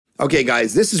Okay,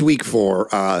 guys, this is week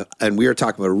 4, and we are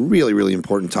talking about a really, really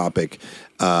important topic: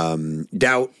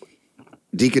 doubt,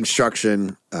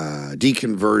 deconstruction,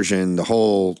 deconversion, the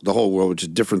whole world, which is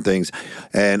different things.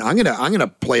 And I'm gonna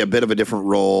play a bit of a different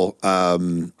role,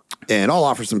 and I'll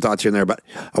offer some thoughts here and there. But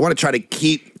I want to try to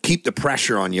keep the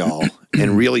pressure on y'all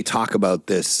and really talk about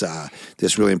this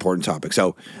really important topic.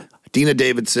 So, Dina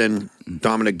Davidson,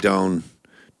 Dominic Doan,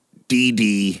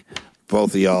 DD,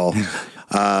 both of y'all.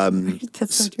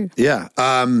 That's so true. Yeah.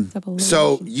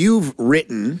 So you've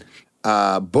written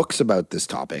books about this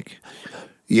topic.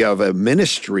 You have a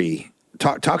ministry.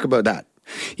 Talk about that.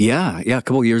 Yeah. A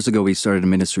couple of years ago, we started a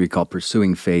ministry called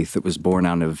Pursuing Faith that was born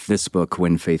out of this book,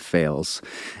 When Faith Fails.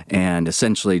 And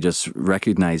essentially just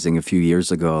recognizing a few years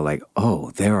ago, like,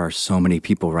 oh, there are so many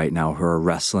people right now who are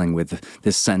wrestling with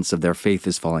this sense of their faith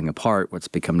is falling apart, what's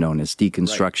become known as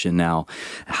deconstruction now.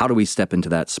 How do we step into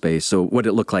that space? So what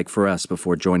it looked like for us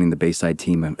before joining the Bayside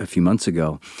team a few months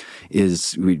ago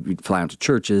is we'd fly out to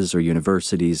churches or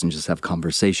universities and just have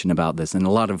conversation about this, and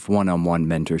a lot of one-on-one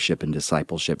mentorship and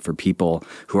discipleship for people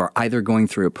who are either going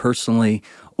through it personally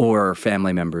or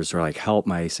family members who are like, help,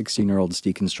 my 16-year-old's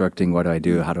deconstructing. What do I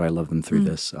do? How do I love them through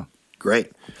this? So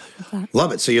Great.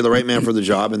 Love it. So you're the right man for the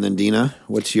job. And then Dina,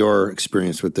 what's your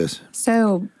experience with this?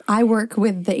 So I work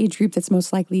with the age group that's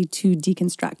most likely to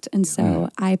deconstruct. And so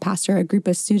I pastor a group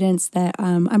of students that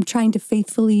I'm trying to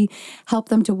faithfully help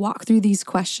them to walk through these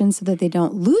questions so that they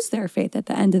don't lose their faith at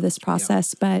the end of this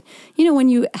process. But, you know, when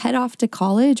you head off to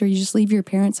college or you just leave your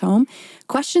parents' home,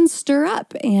 questions stir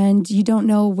up and you don't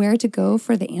know where to go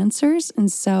for the answers.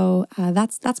 And so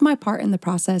that's my part in the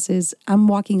process is I'm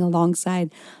walking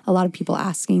alongside a lot of people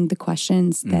asking the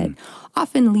questions that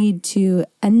often lead to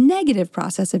a negative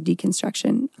process of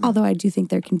deconstruction, although I do think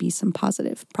there can be some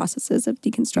positive processes of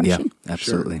deconstruction. Yeah,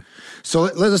 absolutely. Sure. So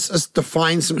let's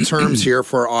define some terms here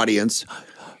for our audience.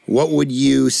 What would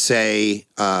you say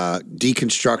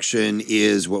deconstruction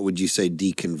is? What would you say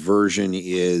deconversion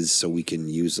is, so we can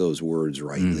use those words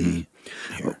rightly?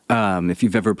 If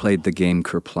you've ever played the game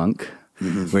Kerplunk,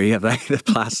 where you have like the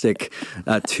plastic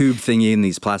tube thingy and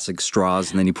these plastic straws,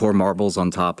 and then you pour marbles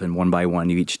on top, and one by one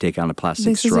you each take out a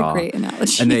plastic straw. This is a great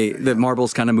analogy. And the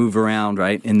marbles kind of move around,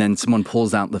 right? And then someone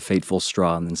pulls out the fateful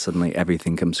straw, and then suddenly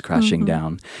everything comes crashing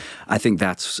down. I think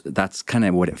that's kind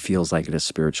of what it feels like at a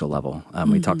spiritual level.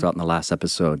 We talked about in the last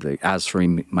episode, as for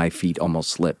me, my feet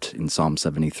almost slipped in Psalm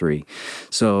 73.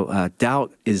 So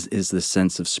doubt is the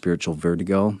sense of spiritual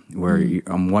vertigo, where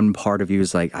on one part of you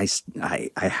is like, I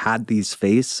had these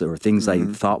faiths or things I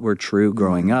thought were true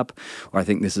growing up, or I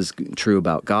think this is true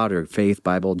about God or faith,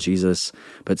 Bible, Jesus,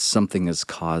 but something has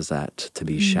caused that to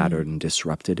be shattered and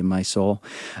disrupted in my soul.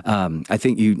 I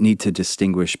think you need to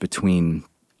distinguish between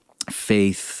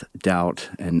faith, doubt,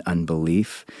 and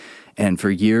unbelief. And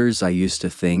for years, I used to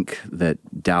think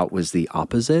that doubt was the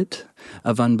opposite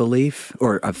of unbelief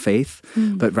or of faith,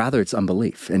 but rather it's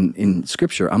unbelief. And in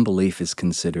Scripture, unbelief is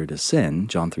considered a sin.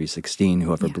 John 3:16,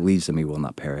 whoever believes in me will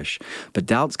not perish. But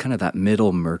doubt's kind of that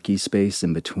middle murky space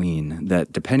in between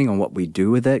that, depending on what we do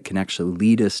with it, can actually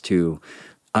lead us to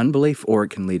unbelief, or it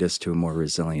can lead us to a more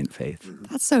resilient faith.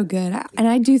 That's so good. And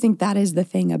I do think that is the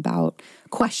thing about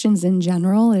questions in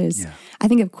general is I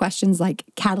think of questions like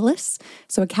catalysts.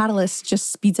 So a catalyst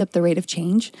just speeds up the rate of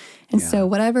change. And so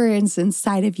whatever is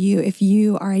inside of you, if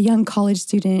you are a young college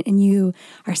student and you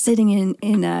are sitting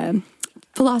in a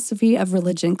philosophy of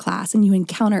religion class and you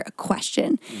encounter a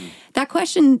question, that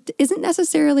question isn't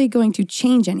necessarily going to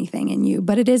change anything in you,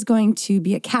 but it is going to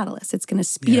be a catalyst. It's going to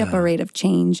speed up a rate of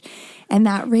change. And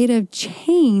that rate of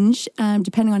change,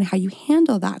 depending on how you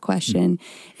handle that question,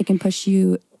 it can push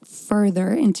you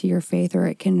further into your faith, or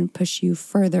it can push you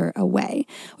further away,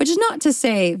 which is not to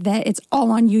say that it's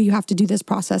all on you. You have to do this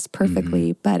process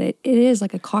perfectly, but it is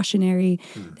like a cautionary.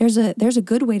 There's a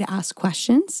good way to ask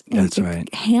questions and to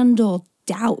handle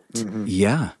doubt.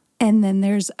 Yeah. And then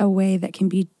there's a way that can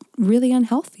be really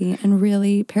unhealthy and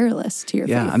really perilous to your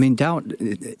faith. Yeah, I mean, doubt,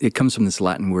 it comes from this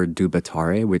Latin word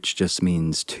dubitare, which just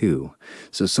means two.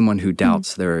 So someone who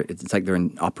doubts, it's like they're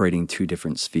operating two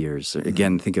different spheres.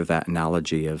 Again, think of that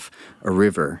analogy of a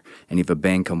river, and you have a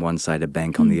bank on one side, a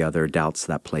bank on the other, doubt's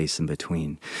that place in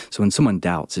between. So when someone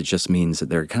doubts, it just means that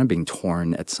they're kind of being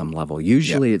torn at some level.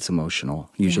 Usually it's emotional.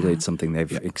 Usually it's something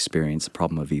they've experienced, the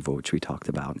problem of evil, which we talked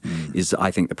about, is, I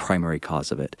think, the primary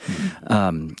cause of it.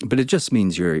 But it just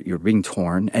means you're being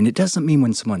torn, and it doesn't mean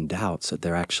when someone doubts that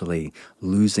they're actually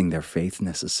losing their faith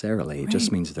necessarily. It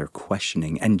just means they're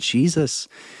questioning. And Jesus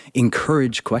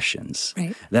encouraged questions.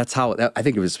 That's how, I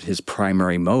think it was his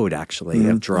primary mode, actually,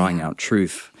 of drawing out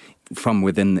truth from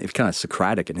within, it's kind of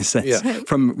Socratic in a sense, Yeah.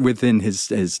 from within his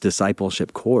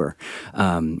discipleship core.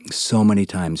 So many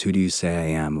times, who do you say I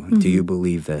am? Do you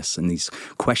believe this? And these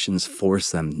questions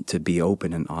force them to be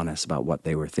open and honest about what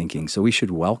they were thinking. So we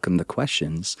should welcome the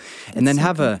questions and then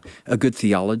have a good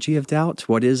theology of doubt.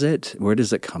 What is it? Where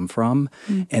does it come from?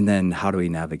 And then how do we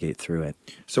navigate through it?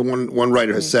 So one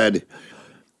writer has said,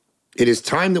 it is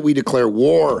time that we declare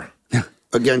war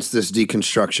against this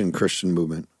deconstruction Christian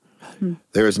movement.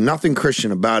 There is nothing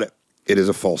Christian about it. It is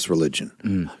a false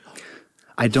religion.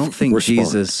 I don't think We're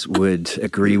Jesus would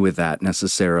agree with that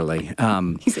necessarily.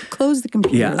 He said, close the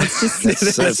computer. Yeah. Let's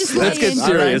just Let's lay get into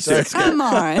serious it. here. Come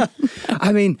on.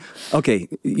 I mean, okay,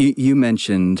 you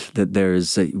mentioned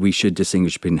that we should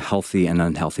distinguish between healthy and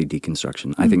unhealthy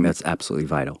deconstruction. I think that's absolutely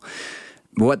vital.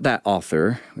 What that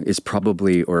author is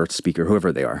probably, or speaker,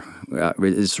 whoever they are,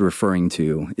 is referring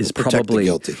to is Protect the probably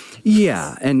guilty.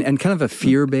 Yeah, and kind of a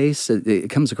fear base. It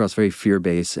comes across very fear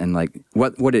based, and like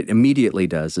what it immediately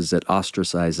does is it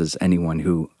ostracizes anyone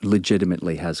who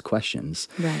legitimately has questions.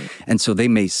 Right. And so they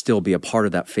may still be a part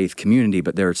of that faith community,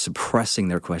 but they're suppressing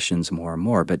their questions more and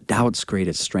more. But doubt's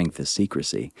greatest strength is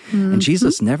secrecy, and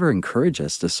Jesus never encouraged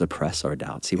us to suppress our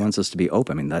doubts. He wants us to be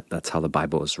open. I mean, that's how the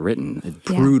Bible is written.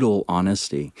 Brutal honesty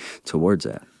towards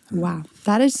it. Wow,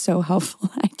 that is so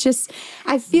helpful.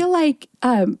 I feel like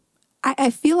I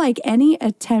feel like any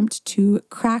attempt to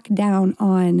crack down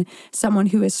on someone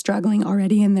who is struggling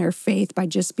already in their faith by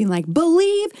just being like,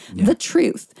 believe the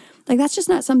truth. Like, that's just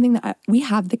not something that we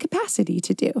have the capacity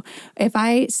to do. If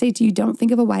I say to you, don't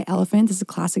think of a white elephant, this is a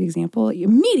classic example,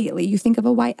 immediately you think of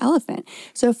a white elephant.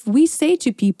 So if we say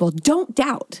to people, don't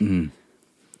doubt,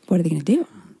 what are they going to do?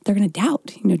 They're going to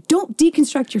doubt. Don't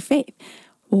deconstruct your faith.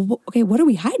 Well, okay, what are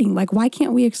we hiding? Like, why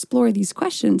can't we explore these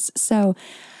questions? So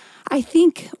I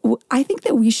think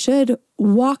that we should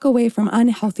walk away from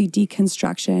unhealthy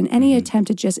deconstruction, any attempt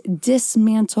to just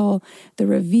dismantle the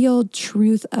revealed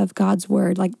truth of God's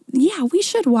word. Like, yeah, we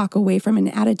should walk away from an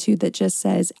attitude that just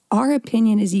says our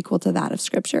opinion is equal to that of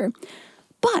Scripture.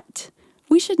 But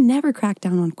we should never crack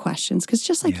down on questions, because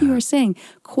just like you were saying,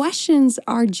 questions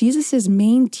are Jesus's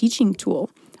main teaching tool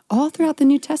all throughout the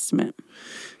New Testament.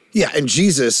 Yeah, and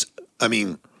Jesus, I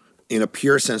mean, in a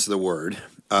pure sense of the word,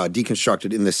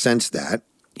 deconstructed in the sense that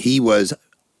he was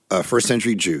a first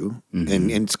century Jew,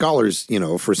 and scholars,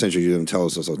 first century Judaism tell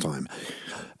us this all the time.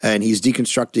 And he's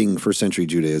deconstructing first century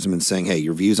Judaism and saying, hey,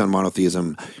 your views on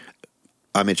monotheism,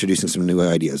 I'm introducing some new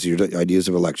ideas, your ideas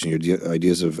of election, your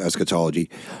ideas of eschatology,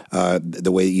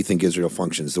 the way that you think Israel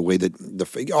functions, the way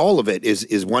that all of it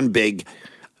is one big,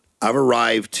 I've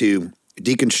arrived to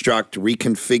deconstruct,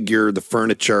 reconfigure the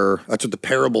furniture. That's what the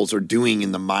parables are doing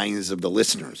in the minds of the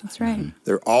listeners. That's right.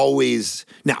 They're always,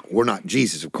 now, we're not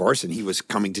Jesus, of course, and he was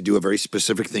coming to do a very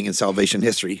specific thing in salvation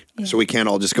history. Yeah. So we can't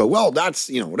all just go, well,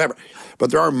 that's, whatever.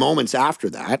 But there are moments after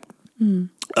that.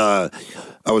 I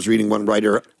was reading one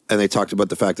writer, and they talked about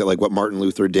the fact that, like, what Martin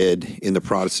Luther did in the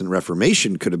Protestant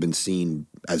Reformation could have been seen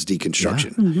as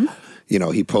deconstruction.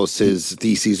 Yeah. He posts his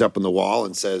theses up on the wall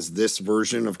and says, this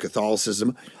version of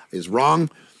Catholicism is wrong.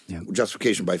 Yeah.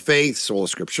 Justification by faith, sola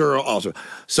scriptura, also.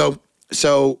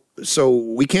 So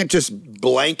we can't just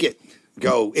blanket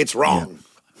go, it's wrong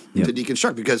to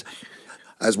deconstruct, because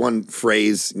as one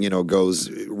phrase, goes,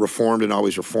 reformed and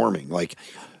always reforming. Like,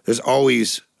 there's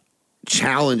always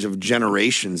challenge of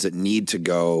generations that need to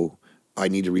go, I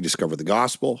need to rediscover the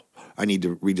gospel. I need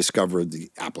to rediscover the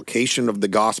application of the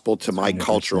gospel to my 100%.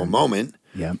 Cultural moment.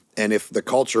 Yeah. And if the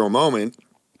cultural moment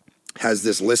has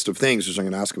this list of things, which I'm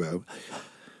going to ask about,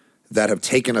 that have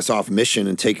taken us off mission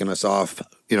and taken us off,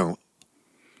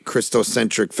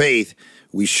 Christocentric faith,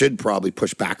 we should probably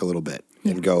push back a little bit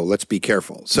and go, let's be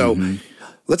careful. So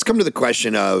let's come to the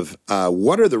question of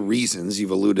what are the reasons,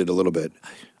 you've alluded a little bit.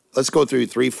 Let's go through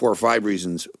 3, 4, 5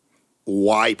 reasons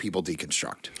why people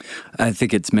deconstruct. I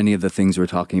think it's many of the things we're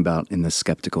talking about in the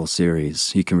skeptical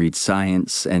series. You can read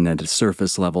science, and at a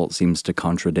surface level, it seems to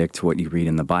contradict what you read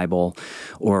in the Bible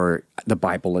or the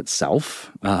Bible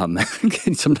itself.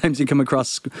 Sometimes you come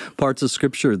across parts of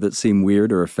Scripture that seem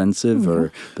weird or offensive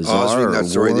or bizarre. I was reading that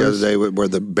story the other day where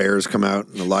the bears come out,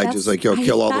 and Elijah's like, yo,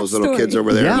 kill all those little kids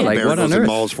over there. Yeah, and the like, bear what goes on and earth?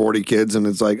 mauls 40 kids, and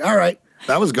it's like, all right.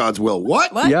 That was God's will.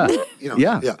 What? Yeah.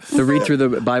 The read through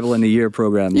the Bible in a year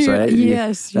programs, right?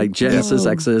 Yes. Like Genesis,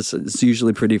 Exodus, it's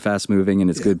usually pretty fast moving, and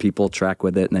it's good people track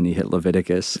with it, and then you hit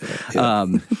Leviticus.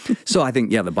 So I think,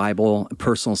 the Bible,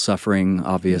 personal suffering,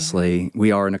 obviously.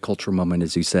 We are in a cultural moment,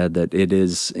 as you said, that it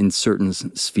is in certain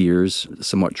spheres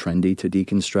somewhat trendy to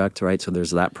deconstruct, right? So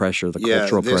there's that pressure, the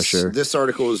cultural pressure. This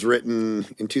article was written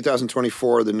in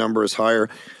 2024. The number is higher.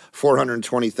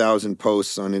 420,000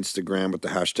 posts on Instagram with the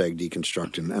hashtag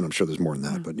deconstruction, and I'm sure there's more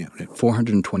than that, but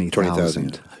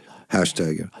 420,000.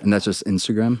 Hashtag. And that's just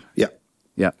Instagram? Yeah.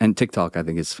 Yeah, and TikTok, I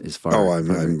think, is far. Oh, I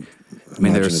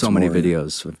mean, there are so many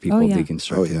videos of people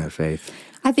deconstructing their faith.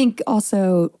 I think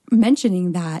also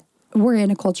mentioning that we're in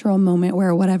a cultural moment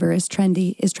where whatever is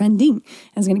trendy is trending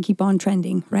and is going to keep on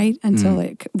trending, right?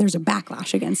 Until there's a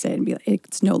backlash against it and be like,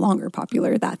 it's no longer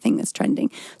popular, that thing is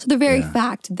trending. So the very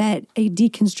fact that a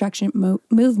deconstruction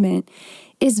movement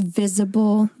is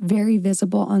visible, very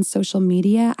visible on social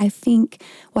media, I think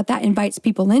what that invites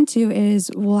people into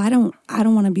is, well, I don't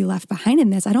want to be left behind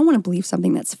in this. I don't want to believe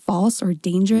something that's false or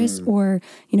dangerous or,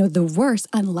 the worst,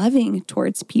 unloving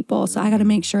towards people. So I got to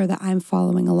make sure that I'm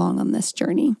following along on this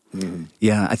journey.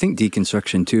 Yeah, I think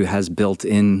deconstruction too has built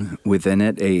in within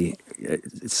it a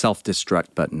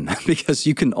self-destruct button because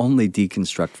you can only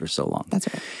deconstruct for so long. That's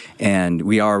right. And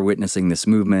we are witnessing this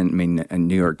movement. I mean, in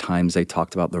New York Times, they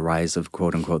talked about the rise of,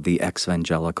 quote unquote, the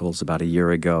ex-evangelicals about a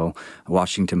year ago.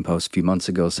 Washington Post a few months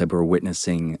ago said we're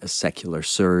witnessing a secular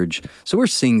surge. So we're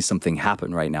seeing something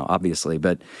happen right now, obviously,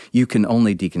 but you can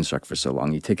only deconstruct for so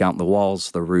long. You take out the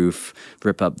walls, the roof,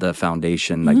 rip up the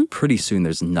foundation. Like pretty soon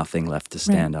there's nothing left to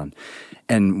stand on.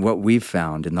 And what we've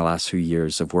found in the last few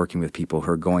years of working with people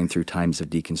who are going through times of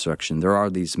deconstruction, there are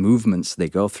these movements they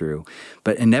go through,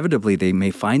 but inevitably they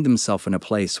may find themselves in a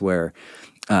place where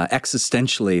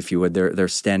existentially, if you would, they're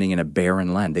standing in a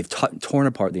barren land. They've torn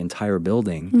apart the entire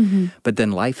building, but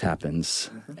then life happens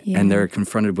and they're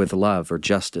confronted with love or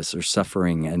justice or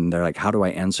suffering. And they're like, how do I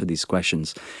answer these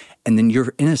questions? And then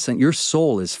your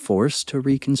soul is forced to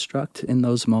reconstruct in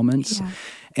those moments. Yeah.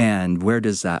 And where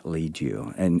does that lead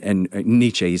you? And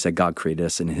Nietzsche, he said, God created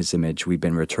us in his image. We've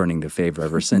been returning the favor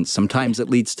ever since. Sometimes it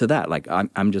leads to that. Like,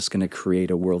 I'm just going to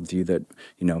create a worldview that,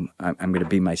 I'm going to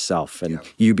be myself and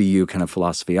you be you kind of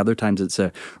philosophy. Other times it's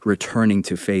a returning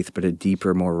to faith, but a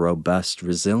deeper, more robust,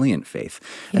 resilient faith.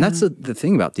 Yeah. And that's the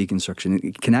thing about deconstruction.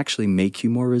 It can actually make you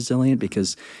more resilient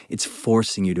because it's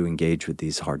forcing you to engage with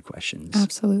these hard questions.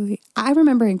 Absolutely. I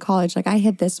remember in college, I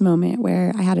hit this moment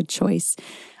where I had a choice.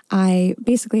 I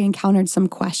basically encountered some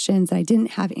questions that I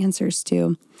didn't have answers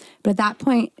to. But at that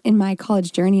point in my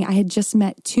college journey, I had just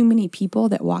met too many people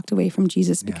that walked away from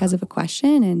Jesus because of a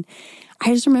question. And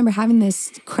I just remember having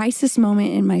this crisis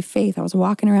moment in my faith. I was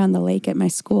walking around the lake at my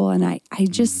school and I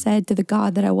just said to the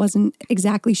God that I wasn't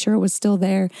exactly sure was still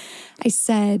there, I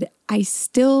said, I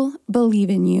still believe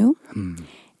in you.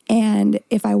 And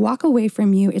if I walk away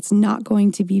from you, it's not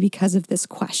going to be because of this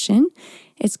question.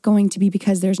 It's going to be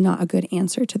because there's not a good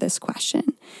answer to this question.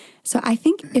 So I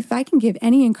think if I can give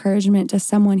any encouragement to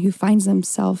someone who finds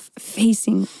themselves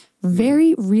facing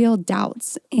very real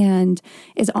doubts and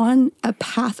is on a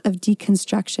path of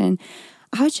deconstruction,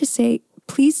 I would just say,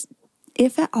 please,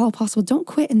 if at all possible, don't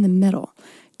quit in the middle.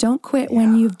 Don't quit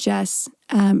when you've just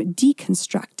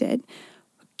deconstructed.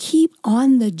 Keep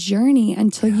on the journey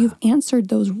until you've answered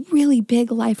those really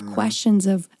big life questions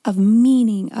of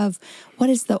meaning, of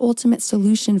what is the ultimate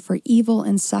solution for evil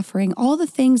and suffering, all the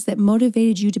things that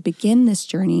motivated you to begin this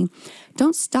journey.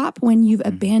 Don't stop when you've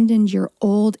abandoned your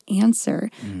old answer.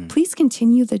 Please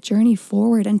continue the journey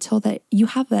forward until that you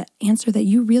have the answer that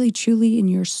you really truly in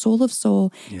your soul of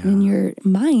soul and in your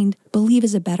mind believe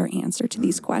is a better answer to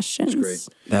these questions. That's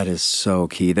great. That is so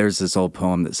key. There's this old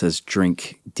poem that says,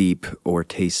 drink deep or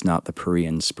taste not the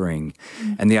Peruvian spring.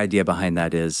 And the idea behind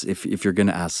that is if you're going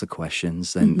to ask the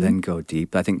questions, then go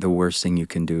deep. I think the worst thing you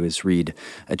can do is read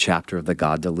a chapter of the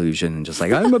God Delusion and just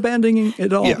I'm abandoning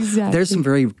it all. Exactly. There's some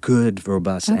very good,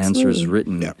 robust answers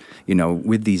written,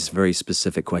 with these very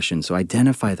specific questions. So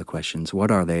identify the questions.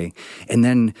 What are they? And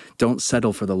then don't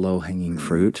settle for the low-hanging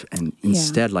fruit. And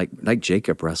instead, like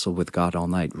Jacob, wrestle with God all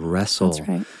night. Wrestle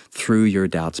through your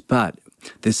doubts. But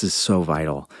this is so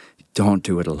vital. Don't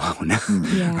do it alone,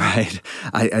 right?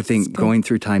 I think going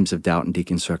through times of doubt and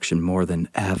deconstruction more than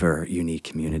ever, you need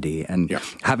community. And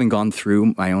having gone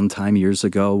through my own time years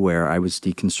ago where I was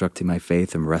deconstructing my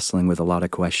faith and wrestling with a lot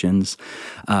of questions,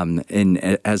 and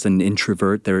as an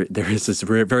introvert, there is this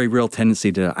very real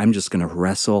tendency to, I'm just going to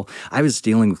wrestle. I was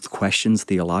dealing with questions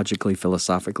theologically,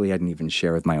 philosophically. I didn't even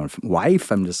share with my own wife.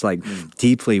 I'm just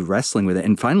deeply wrestling with it.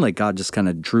 And finally, God just kind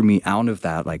of drew me out of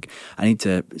that. I need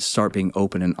to start being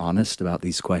open and honest about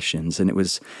these questions. And it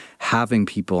was having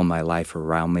people in my life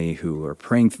around me who were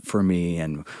praying for me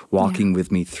and walking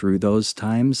with me through those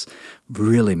times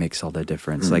really makes all the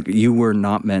difference. You were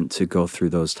not meant to go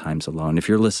through those times alone. If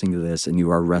you're listening to this and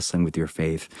you are wrestling with your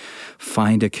faith,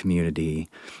 find a community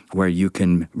where you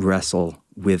can wrestle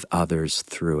with others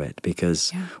through it,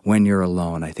 because when you're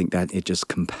alone, I think that it just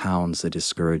compounds the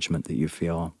discouragement that you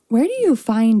feel. Where do you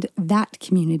find that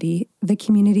community, the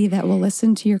community that will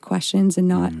listen to your questions and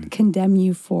not condemn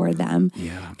you for them?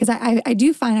 Because I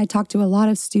do find I talk to a lot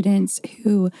of students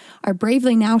who are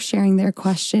bravely now sharing their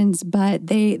questions, but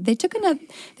they took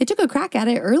a crack at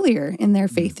it earlier in their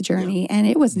faith journey, and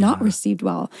it was not received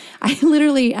well. I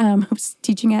literally was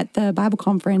teaching at the Bible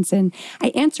conference, and I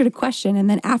answered a question, and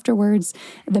then afterwards,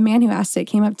 the man who asked it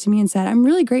came up to me and said, "I'm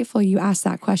really grateful you asked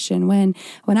that question. When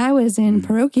I was in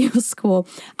parochial school,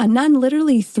 a nun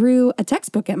literally threw a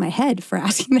textbook at my head for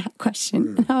asking that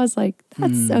question." And I was like,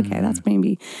 that's okay, that's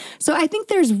maybe. So I think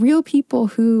there's real people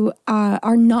who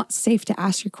are not safe to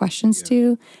ask your questions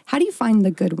to. How do you find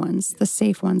the good ones, the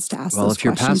safe ones to ask those questions to?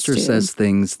 Well, if your pastor says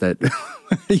things that,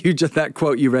 that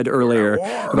quote you read earlier,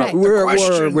 about we're at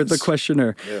war with the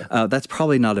questioner, that's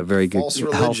probably not a very good,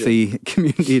 healthy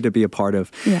community to be a part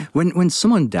of. Yeah. When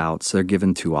someone doubts, they're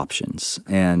given two options,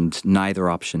 and neither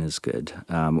option is good.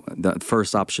 The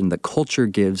first option that culture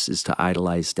gives is to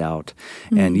idolize doubt.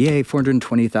 And yay,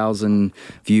 420,000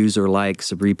 views or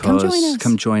likes, a repost.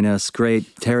 Come join us.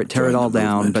 Great. Tear it all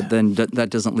down. But then that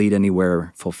doesn't lead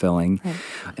anywhere fulfilling. Right.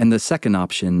 And the second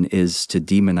option is to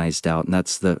demonize doubt. And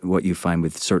that's what you find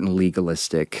with certain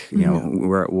legalistic,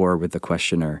 we're at war with the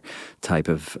questioner type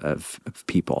of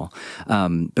people.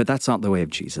 But that's not the way of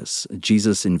Jesus.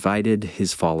 Jesus invited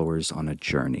his followers on a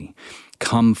journey.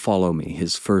 Come follow me,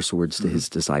 his first words to his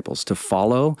disciples. To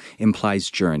follow implies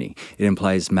journey. It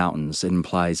implies mountains. It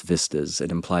implies vistas.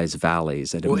 It implies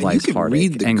valleys. It implies you can heartache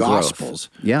read the and Gospels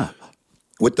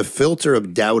with the filter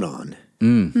of doubt on.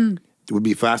 It would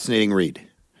be a fascinating read.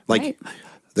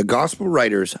 The gospel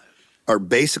writers are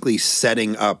basically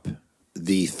setting up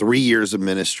the 3 years of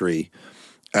ministry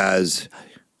as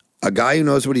a guy who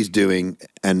knows what he's doing,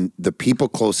 and the people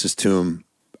closest to him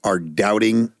are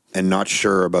doubting and not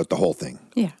sure about the whole thing.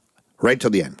 Yeah. Right till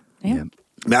the end. Yeah.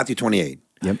 Matthew 28.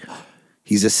 Yep.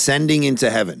 He's ascending into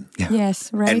heaven. Yeah.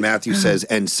 Yes, right. And Matthew says,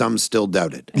 and some still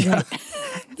doubted. Right.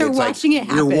 They're watching it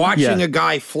happen. You're watching a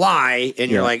guy fly,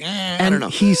 and you're like, I don't know.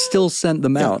 He still sent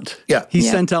them out. Yeah. He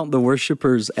sent out the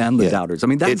worshipers and the doubters. I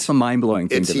mean, that's a mind-blowing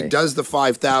thing to me. He does the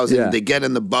 5,000. They get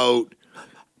in the boat,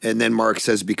 and then Mark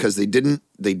says because they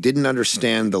didn't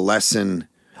understand the lesson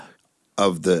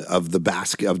of the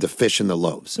basket of the fish and the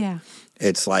loaves. Yeah.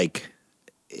 It's like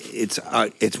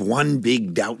it's one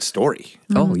big doubt story.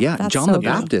 Oh yeah, John the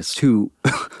Baptist who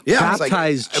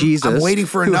baptized Jesus. I'm waiting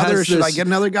for another. Should I get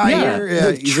another guy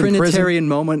here? The Trinitarian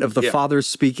moment of the Father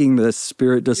speaking, the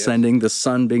Spirit descending, the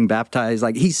Son being baptized.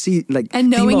 And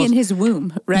knowing in his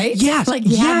womb, right? Yes,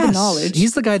 he had the knowledge.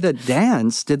 He's the guy that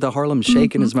did the Harlem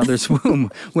Shake in his mother's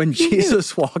womb when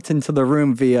Jesus walked into the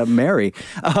room via Mary.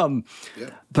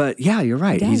 But you're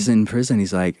right. He's in prison.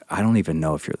 He's like, I don't even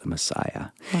know if you're the Messiah.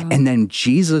 Wow. And then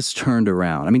Jesus turned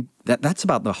around. I mean, that's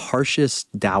about the harshest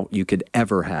doubt you could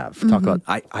ever have. Talk about,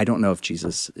 I don't know if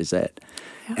Jesus is it.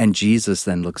 Yeah. And Jesus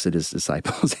then looks at his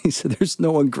disciples. He said, there's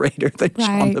no one greater than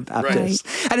John the Baptist.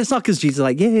 Right. And it's not because Jesus is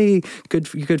like, yay,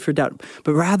 good for doubt.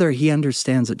 But rather, he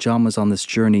understands that John was on this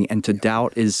journey, and to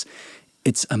doubt it's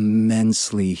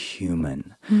immensely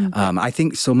human. I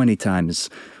think so many times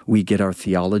we get our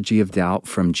theology of doubt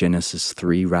from Genesis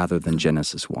 3 rather than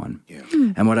Genesis 1. Yeah.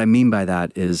 And what I mean by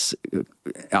that is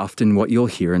often what you'll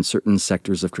hear in certain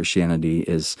sectors of Christianity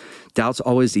is doubt's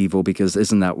always evil because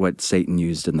isn't that what Satan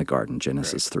used in the garden,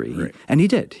 Genesis 3? Right. And he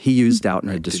did. He used doubt in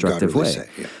a destructive way.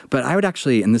 But I would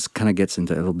actually, and this kind of gets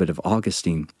into a little bit of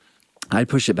Augustine, I'd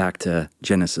push it back to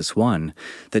Genesis 1.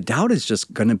 The doubt is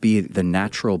just going to be the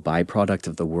natural byproduct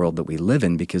of the world that we live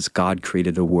in because God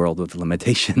created a world with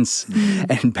limitations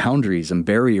and boundaries and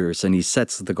barriers. And he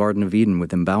sets the Garden of Eden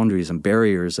within boundaries and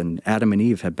barriers. And Adam and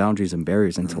Eve had boundaries and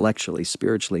barriers intellectually,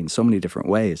 spiritually, in so many different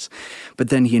ways. But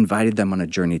then he invited them on a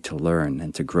journey to learn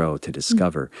and to grow, to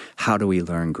discover. How do we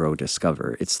learn, grow,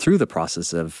 discover? It's through the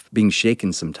process of being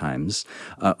shaken sometimes,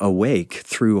 awake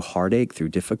through heartache, through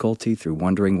difficulty, through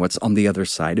wondering what's on the other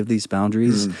side of these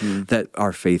boundaries, that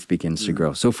our faith begins to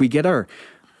grow. So if we get our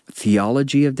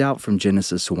theology of doubt from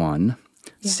Genesis 1,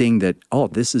 seeing that,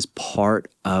 this is part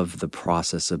of the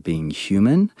process of being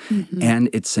human, and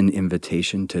it's an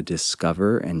invitation to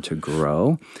discover and to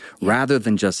grow, rather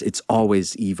than just, it's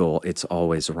always evil, it's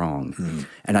always wrong.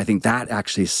 And I think that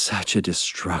actually is such a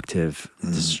destructive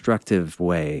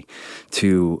way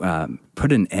to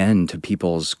put an end to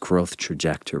people's growth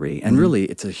trajectory. And really,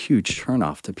 it's a huge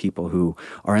turnoff to people who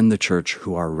are in the church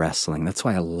who are wrestling. That's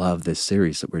why I love this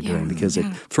series that we're doing, because it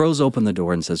throws open the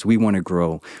door and says, we want to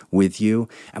grow with you.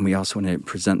 And we also want to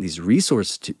present these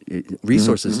resources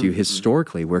to you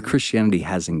historically where Christianity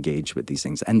has engaged with these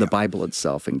things. And the Bible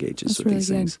itself engages with these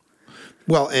things.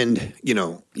 Well, and,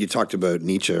 you talked about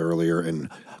Nietzsche earlier, and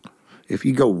if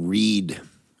you go read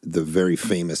the very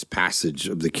famous passage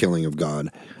of the killing of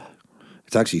God,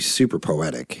 it's actually super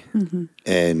poetic.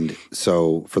 And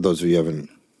so for those of you who haven't,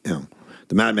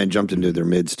 the madman jumped into their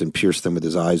midst and pierced them with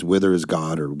his eyes. Whither is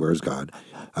God, or where's God?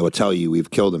 I will tell you,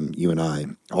 we've killed him, you and I.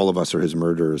 All of us are his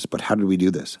murderers. But how did we do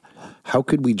this? How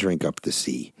could we drink up the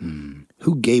sea?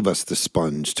 Who gave us the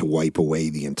sponge to wipe away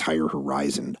the entire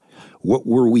horizon? What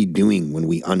were we doing when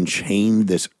we unchained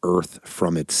this earth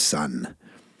from its sun?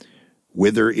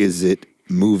 Whither is it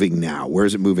moving now? Where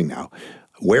is it moving now?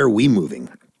 Where are we moving?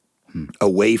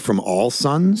 Away from all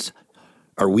suns?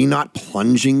 Are we not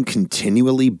plunging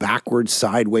continually backward,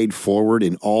 sideways, forward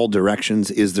in all directions?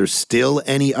 Is there still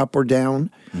any up or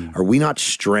down? Are we not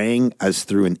straying as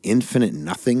through an infinite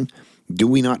nothing? Do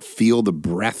we not feel the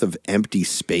breath of empty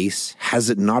space? Has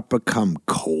it not become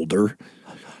colder?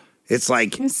 It's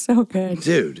like, It's so good.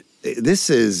 dude, this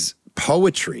is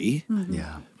poetry.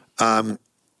 Yeah.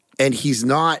 And he's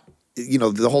not,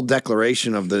 the whole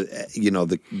declaration of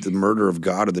the murder of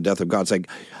God or the death of God. It's like,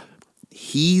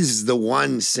 he's the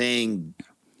one saying,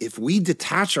 if we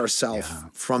detach ourselves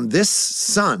from this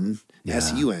sun,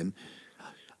 S-U-N,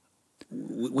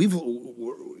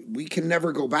 we can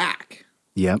never go back.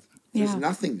 Yep. There's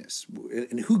nothingness.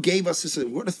 And who gave us this?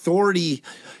 What authority?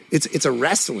 It's a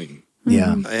wrestling.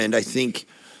 Yeah. And I think,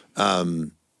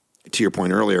 to your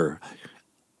point earlier,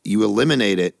 you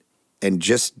eliminate it, and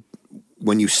just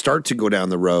when you start to go down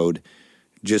the road,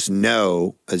 just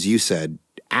know, as you said,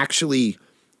 actually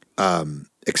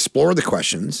explore the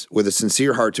questions with a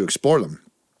sincere heart to explore them.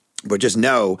 But just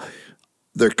know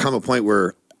there come a point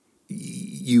where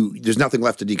there's nothing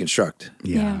left to deconstruct.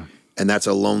 Yeah. And that's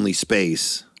a lonely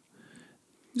space.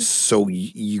 So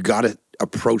you got to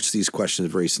approach these questions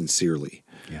very sincerely.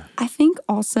 Yeah. I think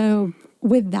also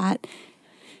with that,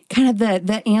 kind of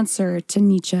the answer to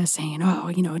Nietzsche saying,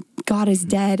 God is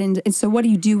dead. And so what do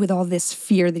you do with all this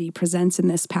fear that he presents in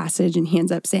this passage? And he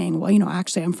ends up saying, well,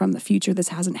 actually, I'm from the future. This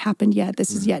hasn't happened yet.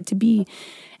 This is yet to be.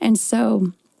 And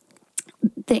so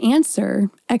the answer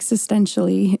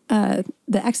existentially,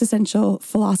 the existential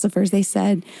philosophers, they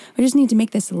said, we just need to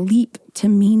make this leap to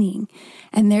meaning.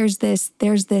 And there's this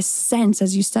sense,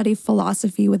 as you study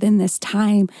philosophy within this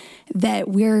time, that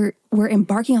we're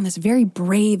embarking on this very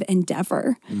brave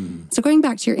endeavor. So going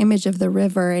back to your image of the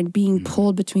river and being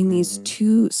pulled between these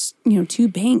two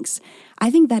banks, I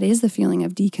think that is the feeling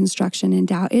of deconstruction and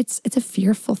doubt. It's a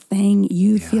fearful thing.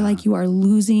 You feel like you are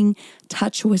losing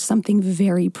touch with something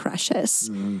very precious.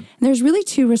 And there's really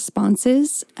two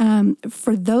responses.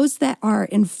 For those that are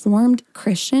informed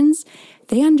Christians,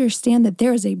 they understand that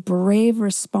there is a brave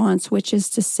response, which is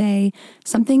to say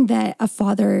something that a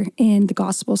father in the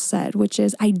gospel said, which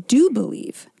is, I do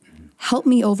believe. Help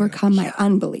me overcome my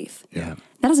unbelief. Yeah.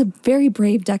 That is a very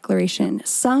brave declaration.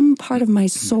 Some part of my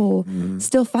soul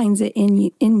still finds it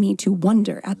in me to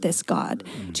wonder at this God,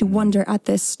 to wonder at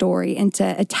this story, and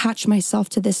to attach myself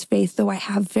to this faith, though I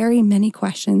have very many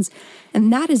questions.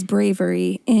 And that is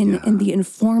bravery in the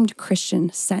informed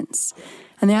Christian sense.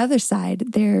 On the other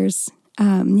side, there's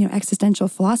existential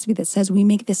philosophy that says we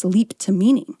make this leap to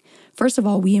meaning. First of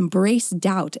all, we embrace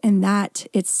doubt, and that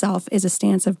itself is a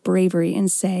stance of bravery,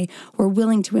 and say we're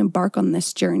willing to embark on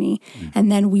this journey.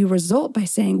 And then we result by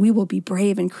saying we will be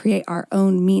brave and create our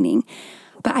own meaning.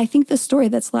 But I think the story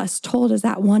that's less told is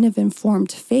that one of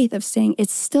informed faith, of saying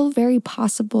it's still very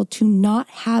possible to not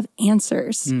have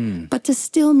answers, but to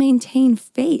still maintain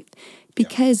faith,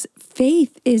 because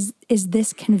faith is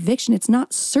this conviction. It's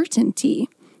not certainty.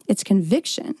 It's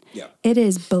conviction. Yeah. It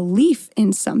is belief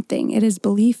in something. It is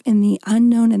belief in the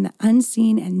unknown and the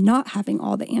unseen, and not having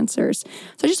all the answers.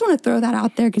 So I just want to throw that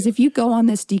out there, because if you go on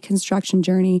this deconstruction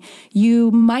journey,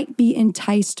 you might be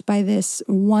enticed by this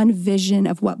one vision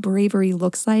of what bravery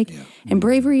looks like. Yeah. And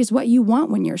bravery is what you want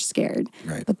when you're scared.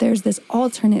 Right. But there's this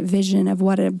alternate vision of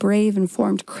what a brave,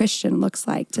 informed Christian looks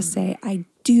like, to say, I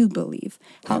do believe.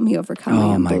 Help me overcome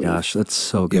my unbelief. Oh my gosh, that's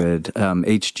so good.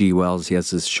 H.G. Wells, he has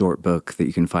this short book that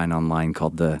you can find online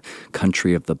called The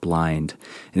Country of the Blind.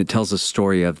 And it tells a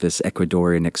story of this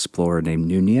Ecuadorian explorer named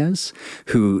Nunez,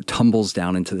 who tumbles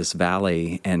down into this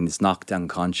valley and is knocked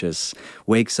unconscious,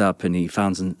 wakes up, and he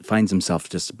finds himself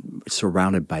just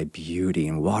surrounded by beauty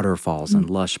and waterfalls and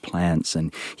lush plants.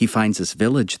 And he finds this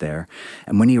village there.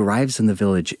 And when he arrives in the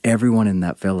village, everyone in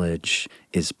that village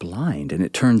is blind. And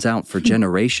it turns out for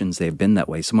generations they've been that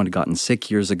way. Someone had gotten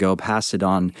sick years ago, passed it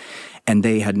on, and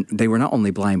they were not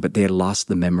only blind, but they had lost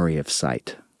the memory of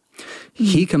sight.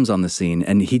 He comes on the scene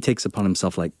and he takes upon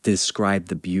himself to describe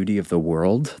the beauty of the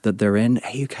world that they're in.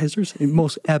 Hey, you guys are in the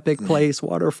most epic place,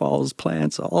 waterfalls,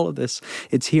 plants, all of this.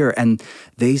 It's here. And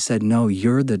they said, no,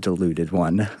 you're the deluded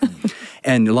one.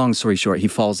 And long story short, he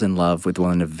falls in love with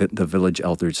one of the village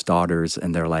elder's daughters.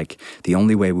 And they're like, the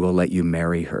only way we'll let you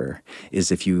marry her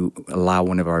is if you allow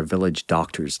one of our village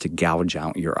doctors to gouge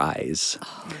out your eyes.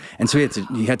 And so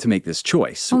he had to make this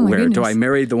choice. Where do I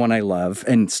marry the one I love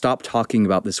and stop talking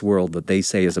about this world that they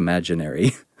say is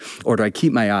imaginary? Or do I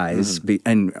keep my eyes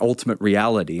and ultimate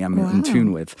reality I'm in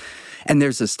tune with? And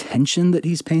there's this tension that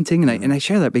he's painting. And I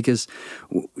share that because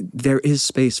there is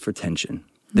space for tension.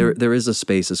 There is a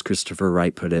space, as Christopher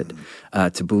Wright put it,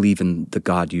 to believe in the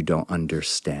God you don't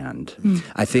understand.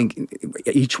 I think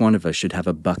each one of us should have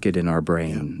a bucket in our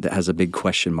brain that has a big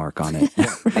question mark on it.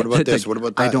 What about this? What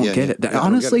about that? I don't get it.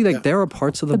 Honestly, there are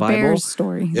parts of the Bible. Bear's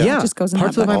story. Yeah, just goes in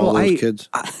parts that of the Bible. All those kids.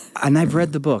 And I've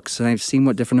read the books and I've seen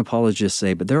what different apologists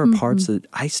say, but there are parts that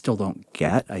I still don't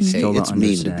get. I still don't understand.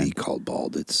 It's mean to be called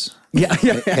bald. It's yeah.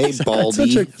 Hey, Baldy.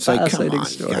 Such a It's like, come fascinating on,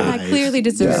 story. guys. I clearly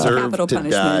deserve capital to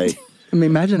punishment. die. I mean,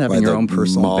 imagine having your the own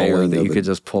personal bear mauling that of you it. could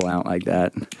just pull out like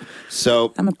that.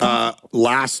 So,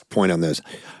 last point on this.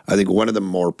 I think one of the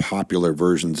more popular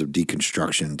versions of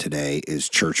deconstruction today is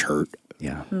church hurt.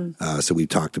 Yeah. So we've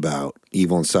talked about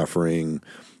evil and suffering,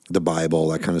 the Bible,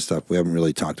 that kind of stuff. We haven't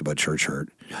really talked about church hurt.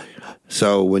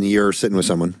 So when you're sitting with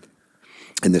someone,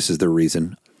 and this is the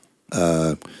reason,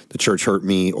 the church hurt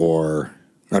me, or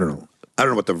I don't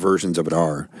know what the versions of it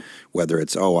are. Whether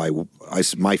it's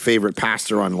my favorite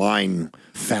pastor online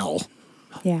fell.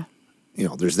 Yeah.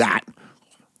 There's that.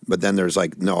 But then there's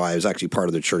no, I was actually part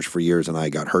of the church for years and I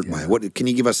got hurt by it. What can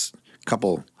you give us a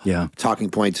couple talking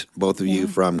points, both of you,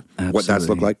 from what that's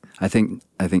looked like? I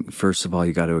think first of all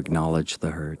you got to acknowledge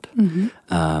the hurt.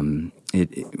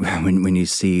 When you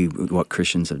see what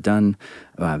Christians have done,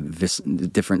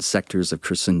 different sectors of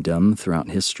Christendom throughout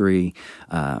history,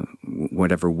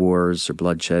 whatever wars or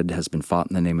bloodshed has been fought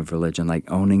in the name of religion,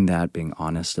 owning that, being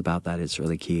honest about that is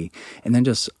really key. And then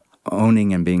just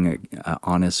owning and being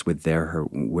honest with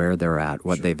where they're at,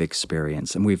 what they've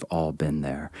experienced. And we've all been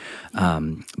there.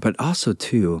 But also,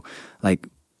 too,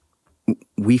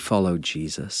 we follow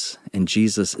Jesus, and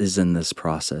Jesus is in this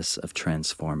process of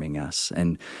transforming us.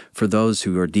 And for those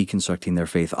who are deconstructing their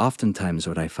faith, oftentimes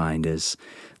what I find is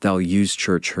they'll use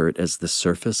church hurt as the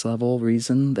surface level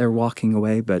reason they're walking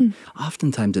away, but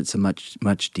oftentimes it's a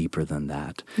much deeper than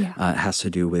that. Yeah. It has to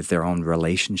do with their own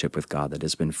relationship with God that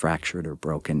has been fractured or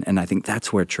broken. And I think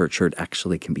that's where church hurt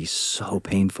actually can be so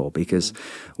painful, because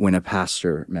when a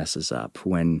pastor messes up,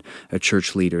 when a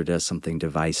church leader does something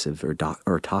divisive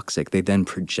or toxic, they then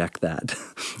project that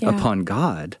upon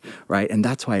God, right? And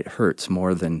that's why it hurts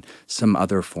more than some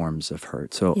other forms of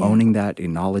hurt. So owning that,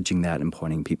 acknowledging that, and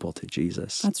pointing people to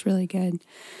Jesus. That's really good.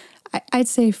 I'd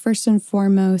say first and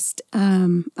foremost,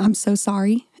 I'm so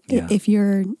sorry if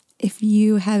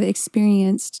you have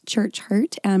experienced church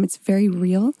hurt. It's very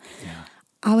real. Yeah.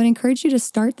 I would encourage you to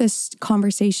start this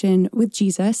conversation with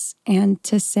Jesus and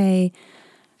to say,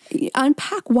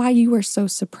 unpack why you were so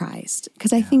surprised,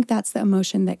 because I think that's the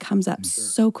emotion that comes up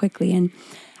so quickly. And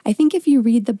I think if you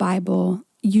read the Bible,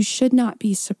 you should not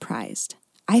be surprised.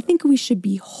 I think we should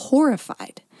be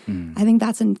horrified. I think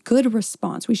that's a good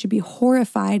response. We should be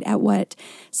horrified at what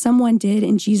someone did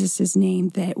in Jesus's name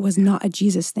that was not a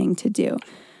Jesus thing to do.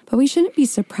 But we shouldn't be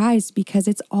surprised, because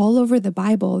it's all over the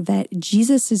Bible that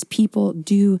Jesus's people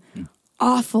do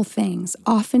awful things,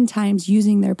 oftentimes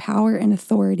using their power and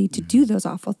authority to do those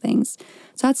awful things.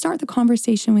 So I'd start the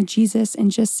conversation with Jesus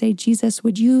and just say, Jesus,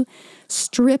 would you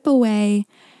strip away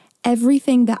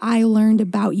everything that I learned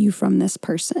about you from this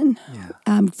person,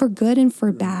 for good and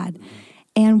for bad?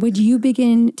 And would you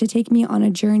begin to take me on a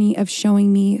journey of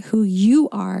showing me who you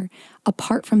are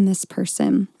apart from this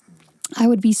person? I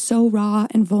would be so raw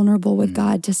and vulnerable with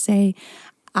God to say,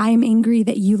 I'm angry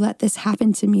that you let this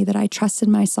happen to me, that I trusted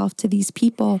myself to these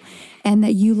people and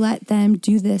that you let them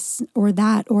do this or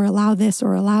that, or allow this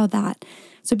or allow that.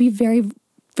 So be very,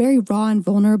 very raw and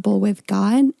vulnerable with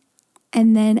God,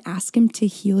 and then ask him to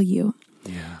heal you.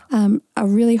 Yeah. A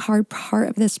really hard part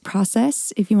of this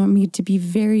process, if you want me to be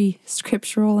very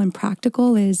scriptural and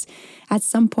practical, is at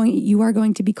some point you are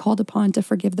going to be called upon to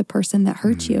forgive the person that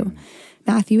hurt you.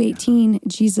 Matthew 18,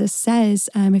 Jesus says,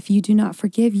 if you do not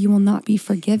forgive, you will not be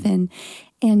forgiven.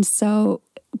 And so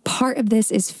part of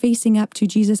this is facing up to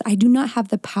Jesus. I do not have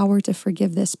the power to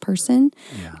forgive this person,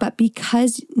 but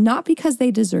not because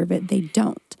they deserve it, they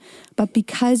don't. But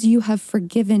because you have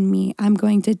forgiven me, I'm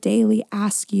going to daily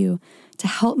ask you to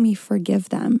help me forgive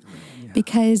them,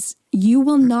 because you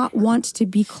will not want to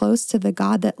be close to the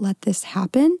God that let this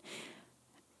happen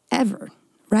ever.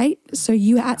 Right? So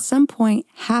you at some point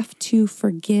have to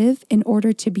forgive in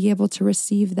order to be able to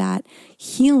receive that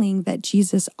healing that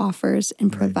Jesus offers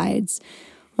and provides.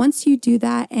 Once you do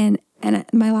that, and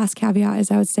my last caveat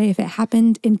is I would say if it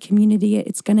happened in community,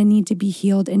 it's going to need to be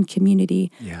healed in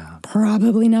community. Yeah.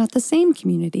 Probably not the same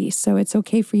community. So it's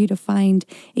okay for you to find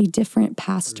a different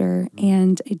pastor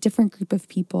and a different group of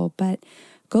people, but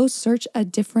go search a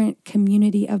different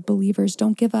community of believers.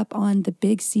 Don't give up on the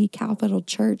big C capital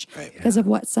church because of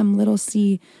what some little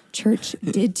C church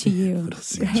did to you. Little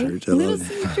C right? church. Little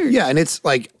C church. Yeah, and it's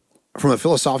like, from a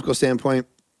philosophical standpoint,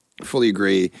 fully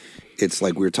agree. It's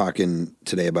like we were talking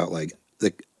today about like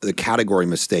the category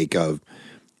mistake of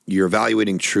you're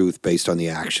evaluating truth based on the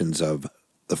actions of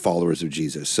the followers of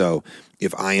Jesus. So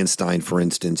if Einstein, for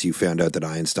instance, you found out that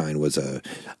Einstein was a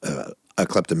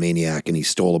kleptomaniac and he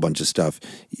stole a bunch of stuff,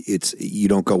 you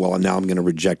don't go, well, now I'm going to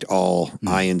reject all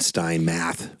Einstein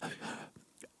math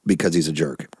because he's a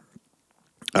jerk.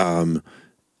 In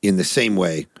the same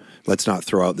way, let's not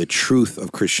throw out the truth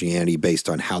of Christianity based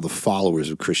on how the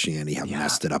followers of Christianity have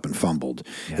messed it up and fumbled.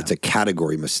 Yeah. It's a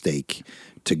category mistake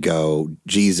to go,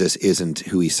 Jesus isn't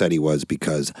who he said he was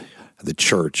because the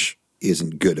church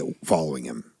isn't good at following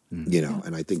him. You know,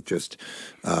 and I think just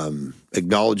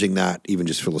acknowledging that, even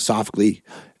just philosophically,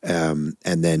 and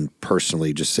then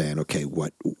personally just saying, okay,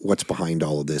 what's behind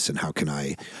all of this and how can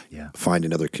I find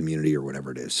another community or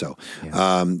whatever it is. So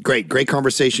great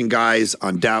conversation, guys,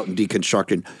 on doubt and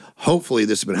deconstruction. Hopefully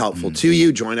this has been helpful to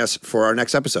you. Join us for our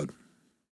next episode.